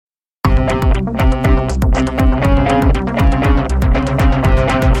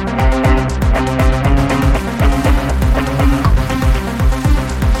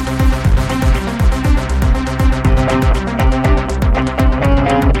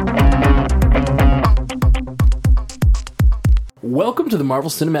Welcome to the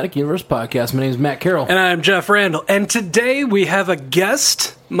Marvel Cinematic Universe podcast. My name is Matt Carroll. And I'm Jeff Randall. And today we have a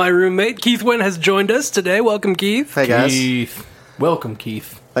guest. My roommate, Keith Wynn, has joined us today. Welcome, Keith. Hey, guys. Keith. Welcome,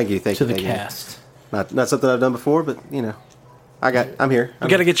 Keith. Thank you. To the cast. Not something I've done before, but, you know, I'm here. We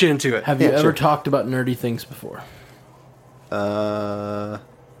got to get you into it. Have you ever talked about nerdy things before?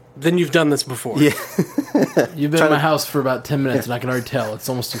 Then you've done this before. Yeah. You've been in my house for about 10 minutes, and I can already tell. It's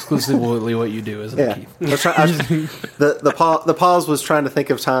almost exclusively what you do, isn't it, Keith? The pause was trying to think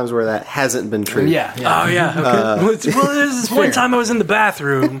of times where that hasn't been true. Yeah. Oh, yeah. Okay. Well, there's this one time I was in the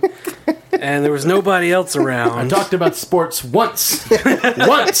bathroom, and there was nobody else I around. talked about sports once.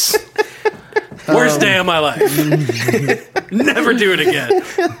 Once! Worst day of my life. Never do it again.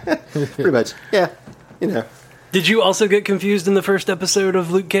 Pretty much. Yeah. You know, Did you also get confused in the first episode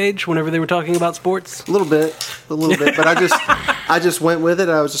of Luke Cage whenever they were talking about sports? a little bit. But I just went with it.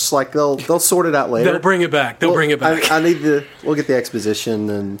 I was just like, they'll sort it out later. They'll bring it back. They'll bring it back. We'll get the exposition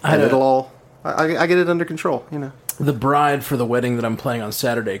and it'll all, I get it under control, you know. The bride for the wedding that I'm playing on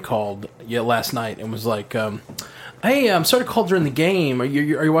Saturday called last night and was like, hey, I'm sorry to call during the game. Are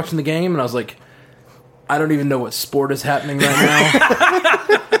you watching the game? And I was like, I don't even know what sport is happening right now.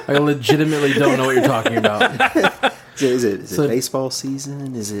 I legitimately don't know what you're talking about. Is it baseball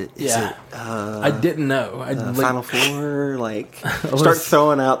season? Is it I didn't know. Final Four? Like, start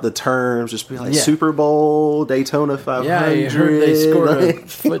throwing out the terms. Just be like, Super Bowl, Daytona 500. Yeah, I heard they scored a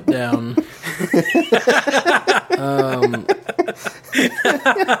foot down.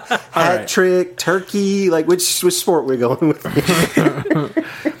 Hat trick, turkey. Like, which sport we going with?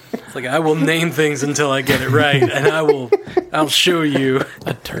 It's like, I will name things until I get it right, and I'll show you.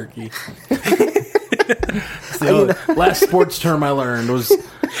 A turkey. The last sports term I learned was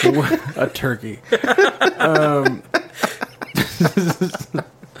a turkey. It's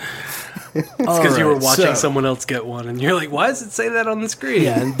because you were watching someone else get one, and you're like, why does it say that on the screen?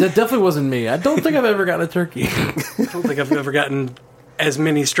 Yeah, that definitely wasn't me. I don't think I've ever gotten a turkey. I don't think I've ever gotten as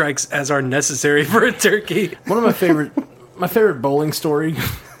many strikes as are necessary for a turkey. One of my favorite bowling story.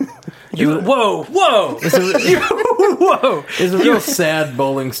 Whoa! It's a real sad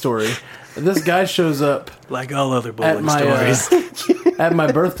bowling story. This guy shows up like all other bowling stories at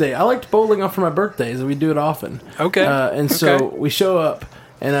my birthday. I liked bowling for my birthdays, and we do it often. Okay. So we show up,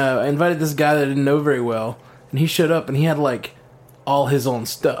 and I invited this guy that I didn't know very well, and he showed up, and he had like all his own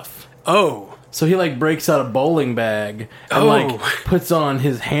stuff. Oh. So he like breaks out a bowling bag and like puts on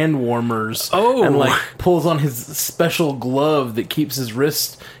his hand warmers and like pulls on his special glove that keeps his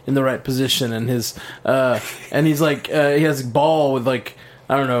wrist in the right position and his and he's like he has a ball with like,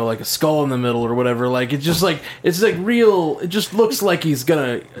 I don't know, like a skull in the middle or whatever. Like it's like real. It just looks like he's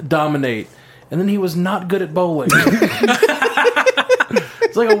gonna dominate. And then he was not good at bowling.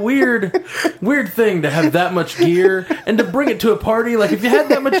 It's like a weird thing to have that much gear and to bring it to a party. Like, if you had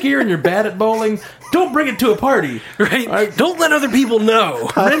that much gear and you're bad at bowling, don't bring it to a party, right? Don't let other people know.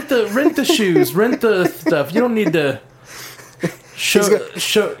 Rent the shoes, rent the stuff. You don't need to show.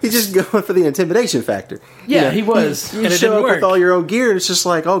 He's just going for the intimidation factor. Yeah, he was. You show up with all your own gear, and it's just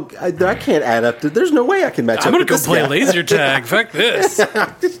like, I can't add up to. There's no way I can match up. I'm gonna with go this play guy. laser tag. Fuck this.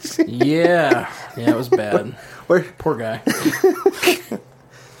 Yeah, it was bad. Poor guy.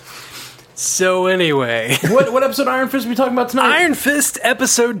 So anyway, what episode of Iron Fist are we talking about tonight? Iron Fist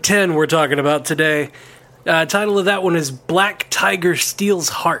episode 10 we're talking about today. Title of that one is Black Tiger Steals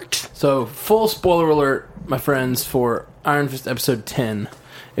Heart. So, full spoiler alert, my friends, for Iron Fist episode 10.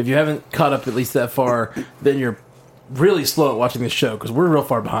 If you haven't caught up at least that far, then you're really slow at watching this show, because we're real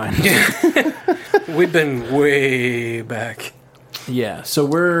far behind. We've been way back. Yeah, so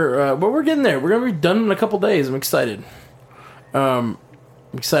we're getting there. We're going to be done in a couple days. I'm excited. I'm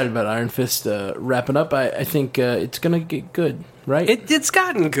excited about Iron Fist wrapping up. I think it's going to get good, right? It's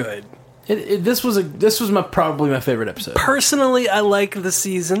gotten good. This was probably my favorite episode. Personally, I like the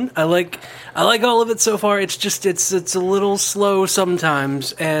season. I like all of it so far. It's just it's a little slow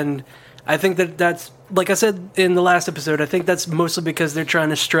sometimes, and I think that's, like I said in the last episode, I think that's mostly because they're trying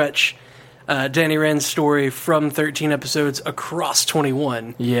to stretch Danny Rand's story from 13 episodes across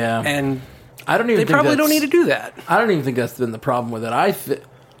 21. Yeah, and they probably don't need to do that. I don't even think that's been the problem with it. I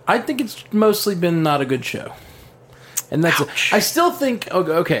think it's mostly been not a good show, and that's. I still think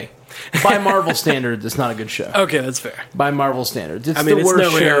okay. By Marvel standards, it's not a good show. Okay, that's fair. By Marvel standards, it's the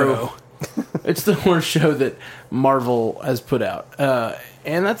worst show. Arrow. It's the worst show that Marvel has put out,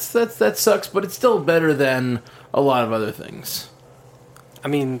 and that sucks. But it's still better than a lot of other things. I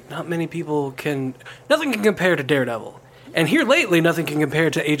mean, not many people can. Nothing can compare to Daredevil, and here lately, nothing can compare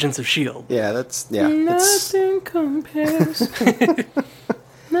to Agents of S.H.I.E.L.D. Yeah. Nothing compares.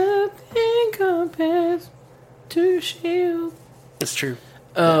 Nothing compares to S.H.I.E.L.D. It's true.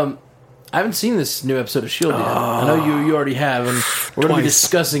 I haven't seen this new episode of S.H.I.E.L.D. yet. I know you already have, and we're going to be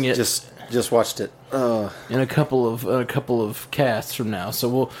discussing it. Just watched it. In a couple of casts from now.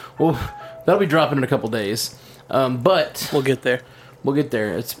 So we'll that'll be dropping in a couple days. But we'll get there. We'll get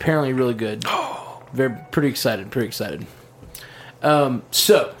there. It's apparently really good. Pretty excited.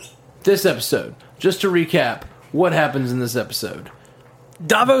 So this episode, just to recap, what happens in this episode?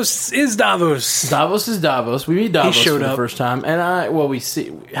 Davos is Davos. Davos is Davos. We meet Davos for the first time, and we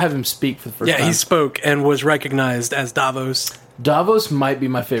have him speak for the first time. Yeah, he spoke and was recognized as Davos. Davos might be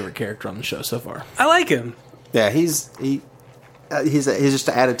my favorite character on the show so far. I like him. Yeah, his just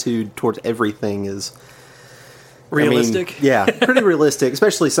attitude towards everything is realistic. Pretty realistic.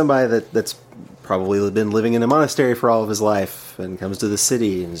 Especially somebody that's probably been living in a monastery for all of his life and comes to the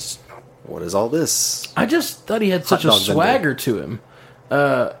city and is, what is all this? I just thought he had such a swagger to him.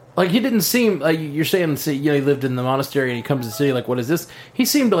 Like, he didn't seem like you're saying. He lived in the monastery and he comes to the city. Like, what is this? He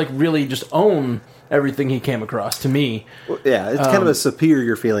seemed to really just own everything he came across. To me, well, yeah, it's kind of a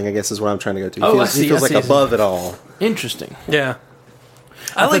superior feeling, I guess, is what I'm trying to go to. He feels like above it all. Interesting. Yeah.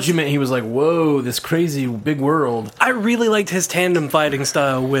 I thought you meant he was like, whoa, this crazy big world. I really liked his tandem fighting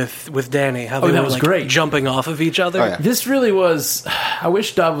style with Dany. How they were great. Jumping off of each other. Oh, yeah. This really was. I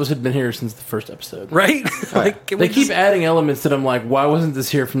wish Davos had been here since the first episode. Right? They keep adding elements that I'm like, why wasn't this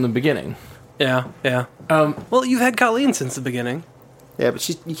here from the beginning? Yeah. Well, you've had Colleen since the beginning. Yeah, but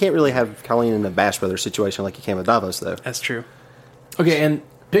you can't really have Colleen in a Bash Brothers situation like you can with Davos, though. That's true. Okay, and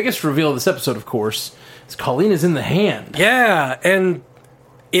biggest reveal of this episode, of course, is Colleen is in the Hand. Yeah, and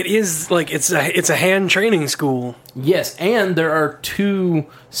it is it's a hand training school. Yes, and there are 2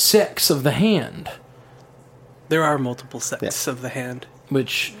 sects of the Hand. There are multiple sects of the Hand,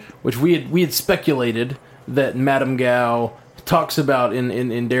 which we had speculated that Madame Gao talks about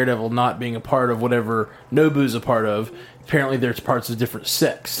in Daredevil not being a part of whatever Nobu's a part of. Apparently, there's parts of different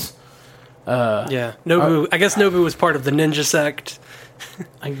sects. Nobu. I guess Nobu was part of the ninja sect.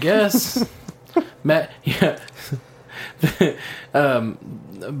 I guess.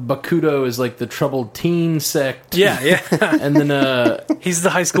 Bakudo is like the troubled teen sect. Yeah. And then he's the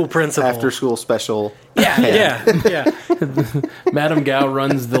high school principal. After school special. Yeah. Madame Gao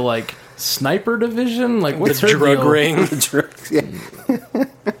runs the sniper division. What's the her drug deal? ring?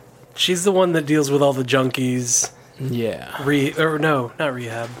 She's the one that deals with all the junkies. Yeah. Not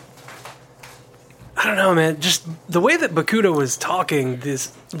rehab. I don't know, man. Just the way that Bakudo was talking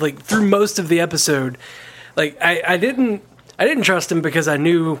through most of the episode, I didn't trust him because I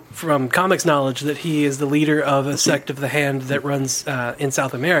knew from comics knowledge that he is the leader of a sect of the Hand that runs in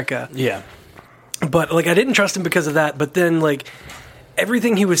South America. Yeah. But I didn't trust him because of that. But then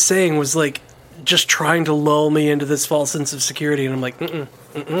everything he was saying was just trying to lull me into this false sense of security, and I'm like,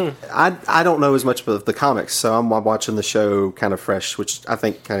 I don't know as much about the comics, so I'm watching the show kind of fresh, which I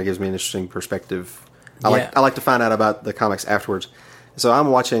think kind of gives me an interesting perspective. I like to find out about the comics afterwards. So I'm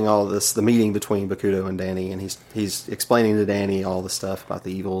watching all this, the meeting between Bakudo and Dany, and he's explaining to Dany all the stuff about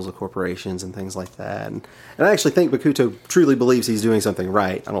the evils of corporations and things like that. And I actually think Bakudo truly believes he's doing something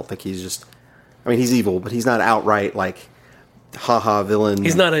right. I don't think he's just... I mean, he's evil, but he's not outright haha villain.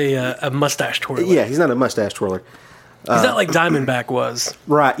 He's not a mustache twirler. Yeah, he's not a mustache twirler. He's not like Diamondback was.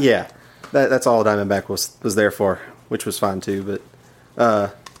 Right, yeah. That's all Diamondback was there for, which was fine too. But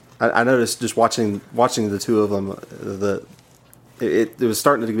I noticed just watching the two of them, it was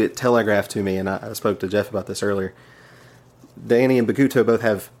starting to get telegraphed to me, and I spoke to Jeff about this earlier. Dany and Bakuto both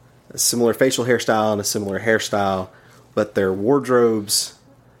have a similar facial hairstyle and a similar hairstyle, but their wardrobes,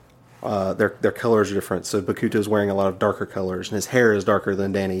 their colors are different. So Bakuto's wearing a lot of darker colors, and his hair is darker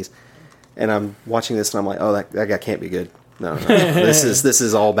than Dany's. And I'm watching this, and I'm like, oh, that guy can't be good. No. This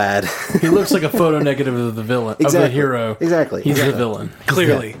is all bad. He looks like a photo negative of the villain, of the hero. Exactly. He's the villain.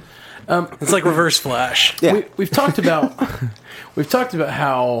 Clearly. It's like Reverse Flash. Yeah. We've talked about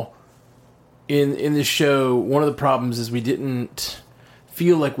how in this show, one of the problems is we didn't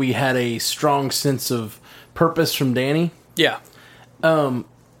feel like we had a strong sense of purpose from Dany. Yeah. And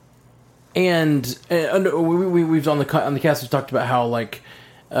we've on the cast we've talked about how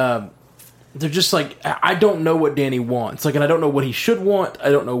they're just I don't know what Dany wants. And I don't know what he should want. I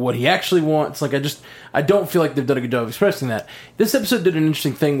don't know what he actually wants. I don't feel like they've done a good job of expressing that. This episode did an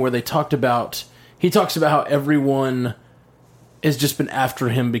interesting thing where he talks about how everyone has just been after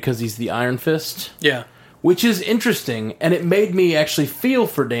him because he's the Iron Fist. Yeah. Which is interesting, and it made me actually feel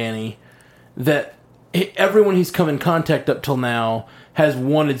for Dany that everyone he's come in contact up till now has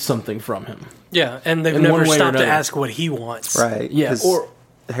wanted something from him. Yeah, and they've never stopped to ask what he wants. Right. Yeah. Or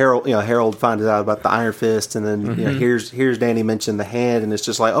Harold finds out about the Iron Fist, and then here's Dany mention the Hand, and it's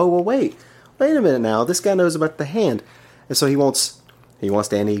just like, oh well, wait a minute now, this guy knows about the Hand, And so he wants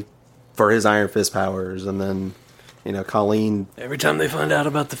Danny for his Iron Fist powers, and then, Colleen. Every time they find out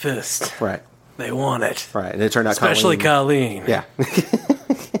about the fist, Right. they want it. Right, and it turned out Especially Colleen. Yeah.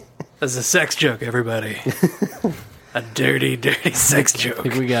 That's a sex joke, everybody. A dirty, dirty sex joke. I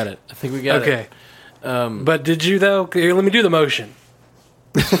think we got it. Okay. But did you, though? Here, let me do the motion.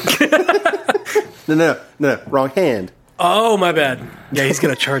 No, wrong hand. Oh, my bad. Yeah, he's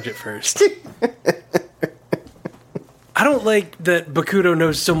going to charge it first. I don't like that Bakuto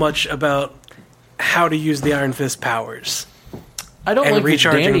knows so much about how to use the Iron Fist powers. I don't And like that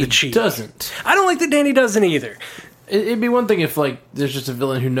recharging Danny the chi. doesn't. I don't like that Danny doesn't either. It'd be one thing if, like, there's just a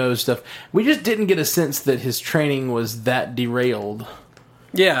villain who knows stuff. We just didn't get a sense that his training was that derailed.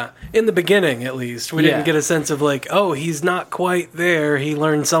 Yeah, in the beginning, at least. We didn't get a sense of, like, oh, he's not quite there. He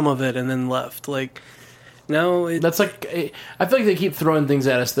learned some of it and then left. Like, no. That's like... I feel like they keep throwing things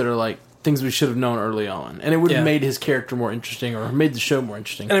at us that are, like, things we should have known early on. And it would have made his character more interesting or made the show more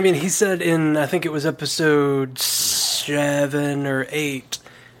interesting. And I mean, he said in, I think it was episode 7 or 8,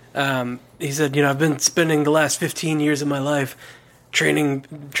 he said, I've been spending the last 15 years of my life training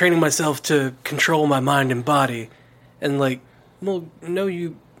myself to control my mind and body. And, like, well, no,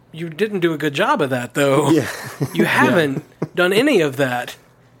 you didn't do a good job of that, though. Yeah. You haven't done any of that.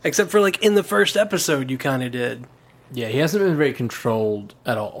 Except for, like, in the first episode, you kind of did. Yeah, he hasn't been very controlled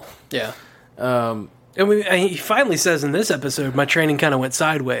at all. Yeah. And he finally says in this episode, my training kind of went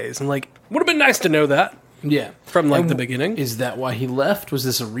sideways. And, like, would have been nice to know that. Yeah. From, like, the beginning. Is that why he left? Was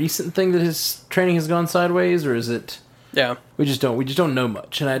this a recent thing that his training has gone sideways? Or is it... Yeah. We just don't know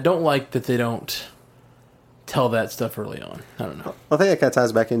much. And I don't like that they don't tell that stuff early on. I don't know. I think that kind of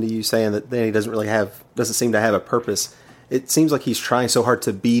ties back into you saying that Danny doesn't seem to have a purpose. It seems like he's trying so hard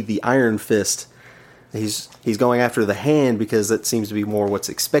to be the Iron Fist. He's going after the hand because that seems to be more what's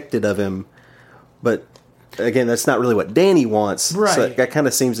expected of him. But again, that's not really what Danny wants. Right. So that kind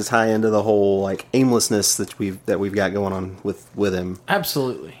of seems to tie into the whole like aimlessness that we've got going on with him.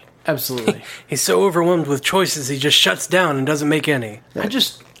 Absolutely. He's so overwhelmed with choices, he just shuts down and doesn't make any. It'd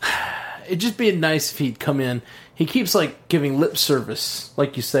just be nice if he'd come in. He keeps like giving lip service,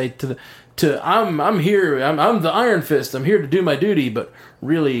 like you say, to I'm here. I'm the Iron Fist. I'm here to do my duty. But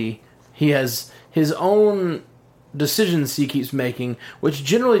really, he has his own decisions he keeps making, which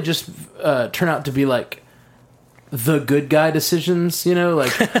generally just turn out to be like the good guy decisions.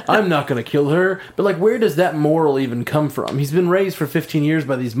 Like I'm not going to kill her. But like, where does that moral even come from? He's been raised for 15 years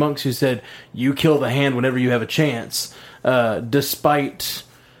by these monks who said you kill the hand whenever you have a chance, despite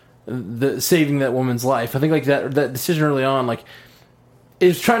saving that woman's life. I think like that decision early on, like,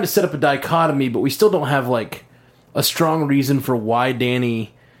 is trying to set up a dichotomy, but we still don't have like a strong reason for why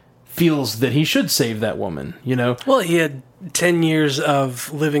Danny feels that he should save that woman. Well, he had 10 years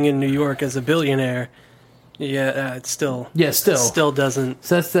of living in New York as a billionaire. Yeah, it still doesn't.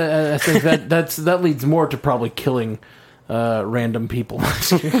 So I think that leads more to probably killing random people.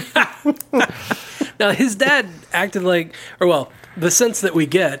 Now, his dad acted like, the sense that we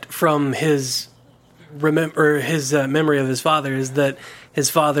get from his memory of his father is that his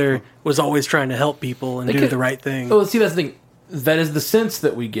father was always trying to help people and do the right thing. Well, see, that's the thing. That is the sense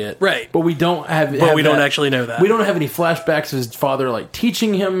that we get, right? But we don't have. Don't actually know that. We don't have any flashbacks of his father like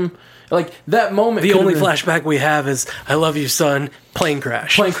teaching him. Like that moment. The only flashback we have is "I love you, son." Plane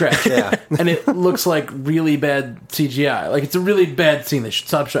crash. Yeah. And it looks like really bad CGI. Like it's a really bad scene. They should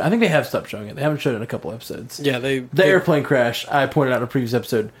stop showing. I think they have stopped showing it. They haven't shown it in a couple episodes. Yeah, the airplane crash. I pointed out in a previous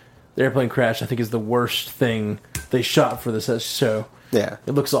episode. The airplane crash, I think, is the worst thing they shot for this show. Yeah,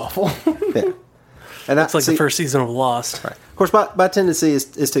 it looks awful. Yeah, and it's like the first season of Lost. Right. Of course, my tendency is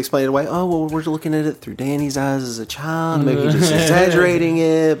to explain it away. Oh, well, we're looking at it through Danny's eyes as a child. Maybe he's just exaggerating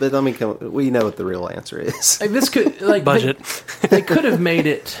it. But I mean, we know what the real answer is. Like this could like budget. They could have made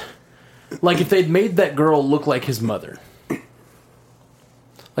it like if they'd made that girl look like his mother.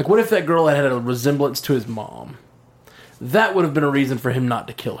 Like, what if that girl had a resemblance to his mom? That would have been a reason for him not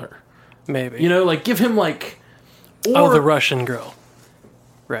to kill her. Maybe. Like give him like. Or, the Russian girl.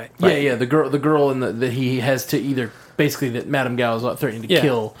 Right. Yeah. The girl that he has to either basically that Madame Gao is threatening to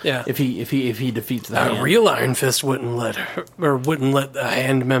kill. Yeah. If he defeats the hand. A real Iron Fist wouldn't let a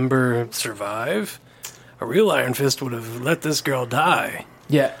hand member survive. A real Iron Fist would have let this girl die.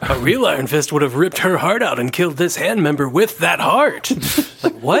 Yeah. A real Iron Fist would have ripped her heart out and killed this hand member with that heart.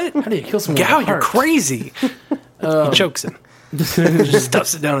 Like, what? How do you kill someone Gao, with a heart? You're crazy. He chokes him. Just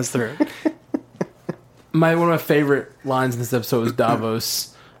stuffs it down his throat. One of my favorite lines in this episode was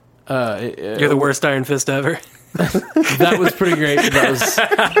Davos. You're the worst Iron Fist ever. That was pretty great.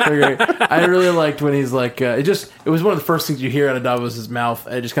 I really liked when he's like, it was one of the first things you hear out of Davos's mouth.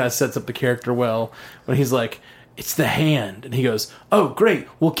 It just kind of sets up the character well when he's like, it's the hand. And he goes, oh, great,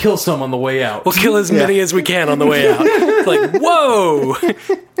 we'll kill some on the way out. We'll kill as many as we can on the way out. It's like, whoa,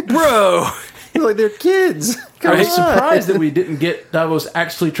 bro. Like, they're kids. I was surprised that we didn't get Davos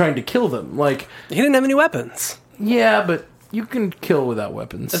actually trying to kill them. Like, He didn't have any weapons. yeah, but you can kill without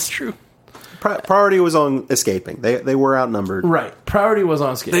weapons. That's true. Priority was on escaping. They were outnumbered. Right. Priority was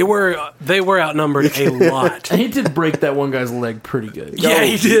on escape. They were outnumbered a lot. And he did break that one guy's leg pretty good. Yeah,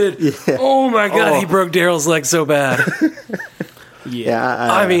 he did. Yeah. Oh my god, he broke Daryl's leg so bad. Yeah,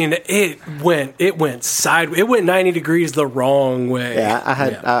 I mean, it went sideways. It went 90 degrees the wrong way.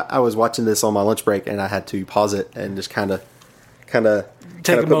 Yeah, I was watching this on my lunch break, and I had to pause it and just kind of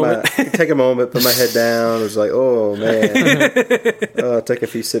Take a moment. take a moment, put my head down. I was like, oh man, take a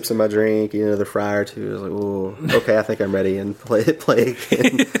few sips of my drink, eat another fry or two. I was like, oh, okay, I think I'm ready, and play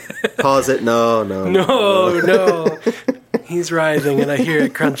again. Pause it. No. He's writhing, and I hear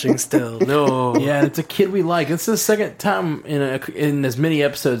it crunching still. No. Yeah, and it's a kid we like. It's the second time in as many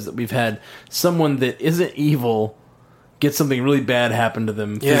episodes that we've had someone that isn't evil get something really bad happen to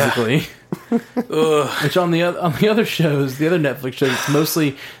them physically. Which on the other shows, the other Netflix shows, it's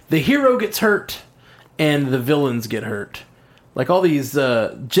mostly the hero gets hurt and the villains get hurt. Like all these,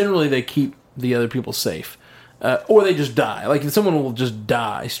 generally they keep the other people safe. Or they just die. Like someone will just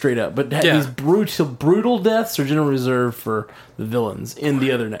die straight up. But these brutal deaths are generally reserved for the villains in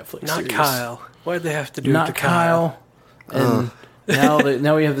the other Netflix Not series. Kyle. Why'd they have to do Not it to Kyle? And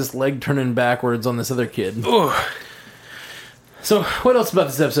now we have this leg turning backwards on this other kid. Ugh. So, what else about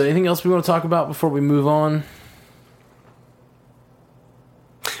this episode? Anything else we want to talk about before we move on?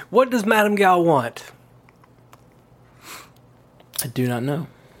 What does Madame Gal want? I do not know.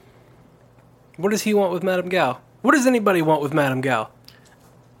 What does he want with Madame Gal? What does anybody want with Madame Gal?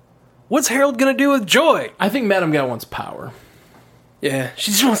 What's Harold gonna do with Joy? I think Madame Gal wants power. Yeah, she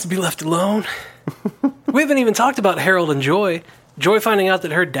just wants to be left alone. We haven't even talked about Harold and Joy. Joy finding out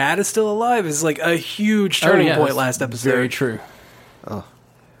that her dad is still alive is like a huge turning point last episode. Very true.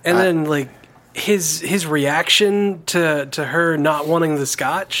 And then like his reaction to her not wanting the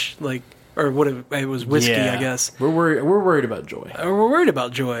scotch, like, or what it was whiskey, I guess. We're worried about Joy. We're worried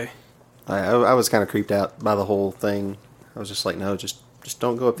about Joy. I was kind of creeped out by the whole thing. I was just like, no, just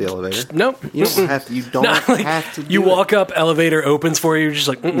don't go up the elevator. Nope. You don't have to. You don't have to. You walk up, elevator opens for you. You're just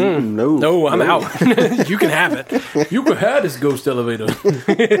like, no, I'm out. You can have it. You could have this ghost elevator.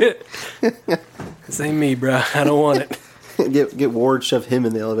 This ain't me, bro. I don't want it. Get Ward, shove him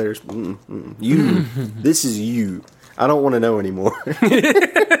in the elevators. You, this is you. I don't want to know anymore.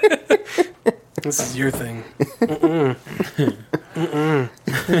 This is your thing.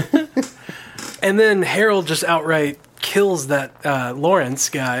 And then Harold just outright kills that Lawrence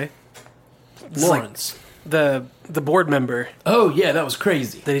guy. Lawrence. Like the board member. Oh, yeah, that was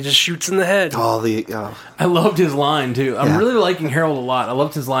crazy. That he just shoots in the head. I loved his line, too. I'm really liking Harold a lot. I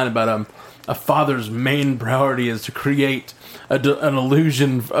loved his line about a father's main priority is to create an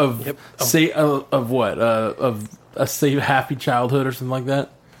illusion of a safe, happy childhood or something like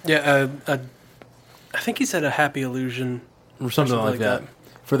that. Yeah, I think he said a happy illusion. Or something like that.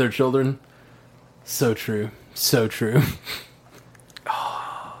 For their children. So true. So true.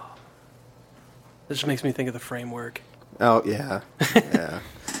 This just makes me think of the framework. Oh, yeah.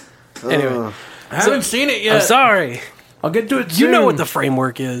 Anyway. I haven't seen it yet. I'm sorry. I'll get to it soon. You know what the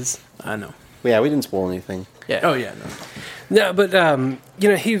framework is. I know. Yeah, we didn't spoil anything. Yeah. Oh, yeah, no. No, but,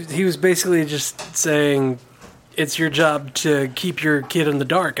 he was basically just saying it's your job to keep your kid in the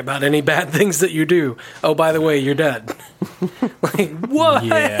dark about any bad things that you do. Oh, by the way, you're dead. Like, what?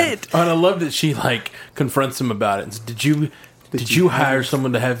 Yeah. Oh, and I love that she, like, confronts him about it. And says, Did you hire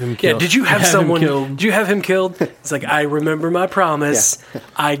someone to have him killed? Yeah, did you have someone? Did you have him killed? It's like, I remember my promise. Yeah.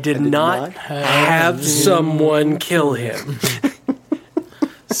 I did not have someone kill him.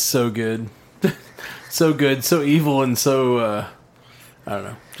 So good. So good, so evil, and so, I don't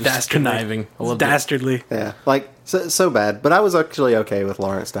know. Just dastardly. Conniving. I love dastardly. Yeah, like, so bad. But I was actually okay with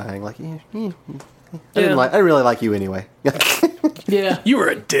Lawrence dying. Like, I didn't really like you anyway. Yeah. You were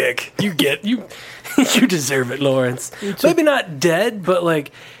a dick. You deserve it, Lawrence. Maybe not dead, but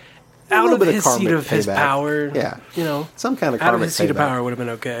like out of his seat of his power. Yeah. Some kind of out of his seat of power would have been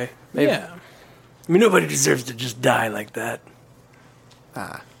okay. Maybe. Yeah. I mean, nobody deserves to just die like that.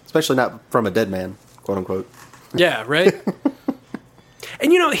 Especially not from a dead man, quote unquote. Yeah, right?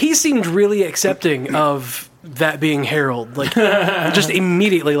 And he seemed really accepting of that being Harold. Like, just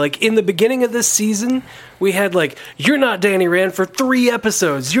immediately. Like, in the beginning of this season, we had, like, you're not Danny Rand for 3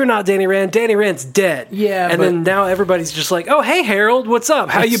 episodes. You're not Danny Rand. Danny Rand's dead. Yeah, and then now everybody's just like, oh, hey, Harold, what's up?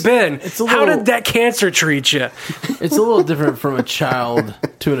 How you been? How did that cancer treat you? It's a little different from a child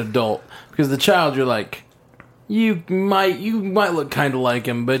to an adult. Because the child, you're like, you might look kind of like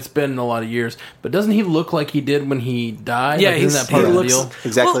him, but it's been a lot of years. But doesn't he look like he did when he died? Yeah, like, isn't that part of the deal?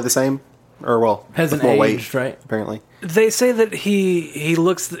 Exactly the same. Or, hasn't more aged, weight, right? Apparently. They say that he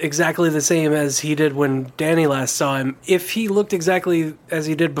looks exactly the same as he did when Danny last saw him. If he looked exactly as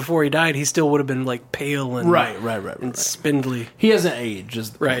he did before he died, he still would have been like pale and right. spindly. He hasn't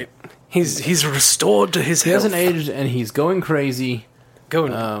aged, Right. He's restored to his health. He hasn't aged, and he's going crazy.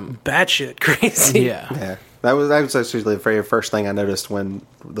 Going batshit crazy. Yeah. That was actually the very first thing I noticed when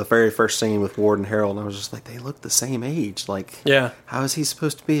the very first scene with Ward and Harold. I was just like, they look the same age. Like, yeah. How is he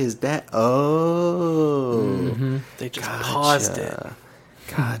supposed to be his dad? Oh, they just paused it.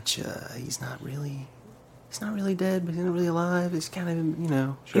 Gotcha. He's not really dead, but he's not really alive. He's kind of,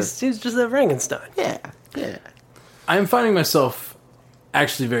 Sure. He's just a Frankenstein. Yeah. I'm finding myself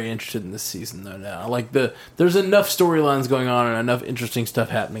actually very interested in this season though now. Like there's enough storylines going on and enough interesting stuff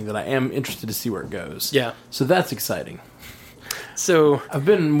happening that I am interested to see where it goes. Yeah. So that's exciting. So I've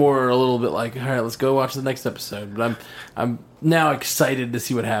been a little bit like, all right, let's go watch the next episode. But I'm now excited to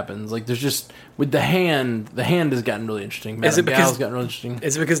see what happens. Like there's just with the hand has gotten really interesting. Madame Gal's gotten really interesting.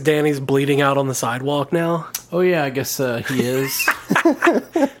 Is it because Danny's bleeding out on the sidewalk now? Oh yeah, I guess he is.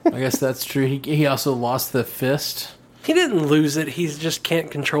 I guess that's true. He also lost the fist. He didn't lose it. He just can't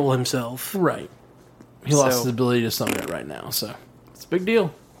control himself. Right. He lost his ability to summon it right now, so it's a big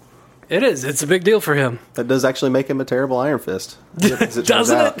deal. It is. It's a big deal for him. That does actually make him a terrible Iron Fist.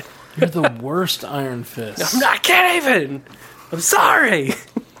 Doesn't it? You're the worst Iron Fist. I can't even. I'm sorry.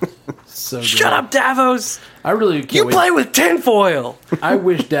 So Shut up, Davos. I really can't You play with tinfoil. I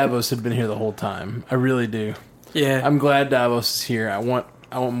wish Davos had been here the whole time. I really do. Yeah. I'm glad Davos is here. I want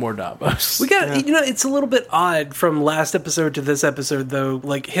more Davos. We got, it's a little bit odd from last episode to this episode, though.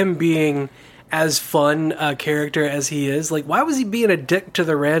 Like, him being as fun a character as he is. Like, why was he being a dick to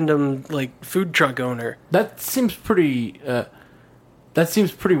the random, like, food truck owner? That seems pretty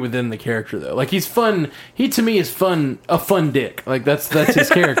within the character, though. Like, he's fun. He, to me, is a fun dick. Like, that's his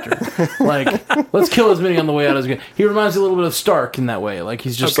character. Like, let's kill as many on the way out as we can. He reminds me a little bit of Stark in that way. Like,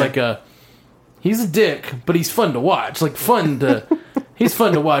 he's just he's a dick, but he's fun to watch. Like, he's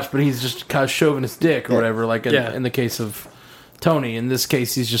fun to watch, but he's just kind of chauvinist dick or whatever. Like in the case of Tony, in this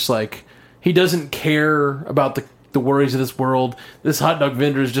case, he's just like he doesn't care about the worries of this world. This hot dog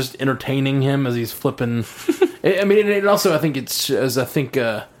vendor is just entertaining him as he's flipping. I mean, and also I think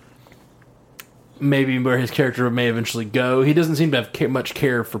maybe where his character may eventually go. He doesn't seem to have much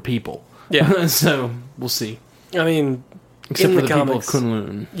care for people. Yeah, so we'll see. I mean, except for the comics, people of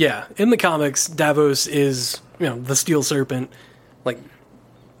Kunlun. Yeah, in the comics, Davos is the Steel Serpent. Like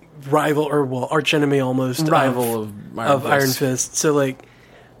arch enemy almost rival of Iron Fist. So like,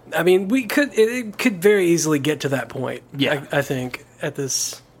 I mean, it could very easily get to that point. Yeah, I think at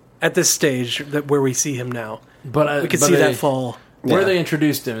this stage where we see him now, but we could see that fall. Where they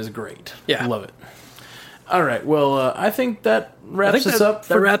introduced him is great. Yeah, love it. All right, well, I think that wraps us up.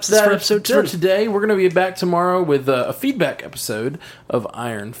 That wraps us for episode 10. For today. We're going to be back tomorrow with a feedback episode of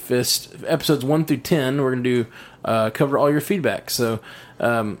Iron Fist, episodes 1 through 10. We're going to do cover all your feedback. So,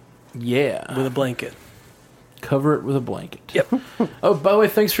 yeah, with a blanket. Cover it with a blanket. Yep. Oh, by the way,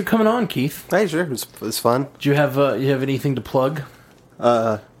 thanks for coming on, Keith. Hey, sure, it was fun. Do you have anything to plug?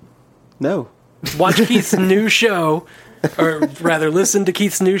 No. Watch Keith's new show. Or rather, listen to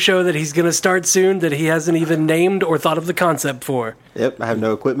Keith's new show that he's going to start soon that he hasn't even named or thought of the concept for. Yep, I have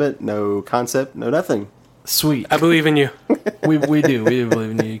no equipment, no concept, no nothing. Sweet. I believe in you. We do. We do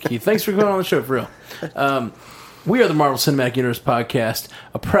believe in you, Keith. Thanks for coming on the show, for real. We are the Marvel Cinematic Universe Podcast,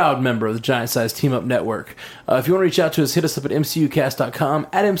 a proud member of the Giant Size Team Up Network. If you want to reach out to us, hit us up at mcucast.com,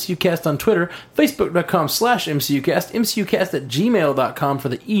 at mcucast on Twitter, facebook.com/mcucast, mcucast@gmail.com for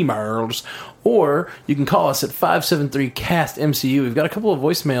the emails, or you can call us at 573-CAST-MCU. We've got a couple of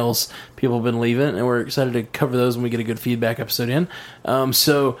voicemails people have been leaving, and we're excited to cover those when we get a good feedback episode in.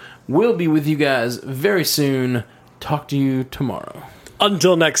 So we'll be with you guys very soon. Talk to you tomorrow.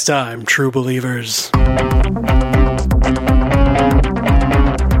 Until next time, true believers.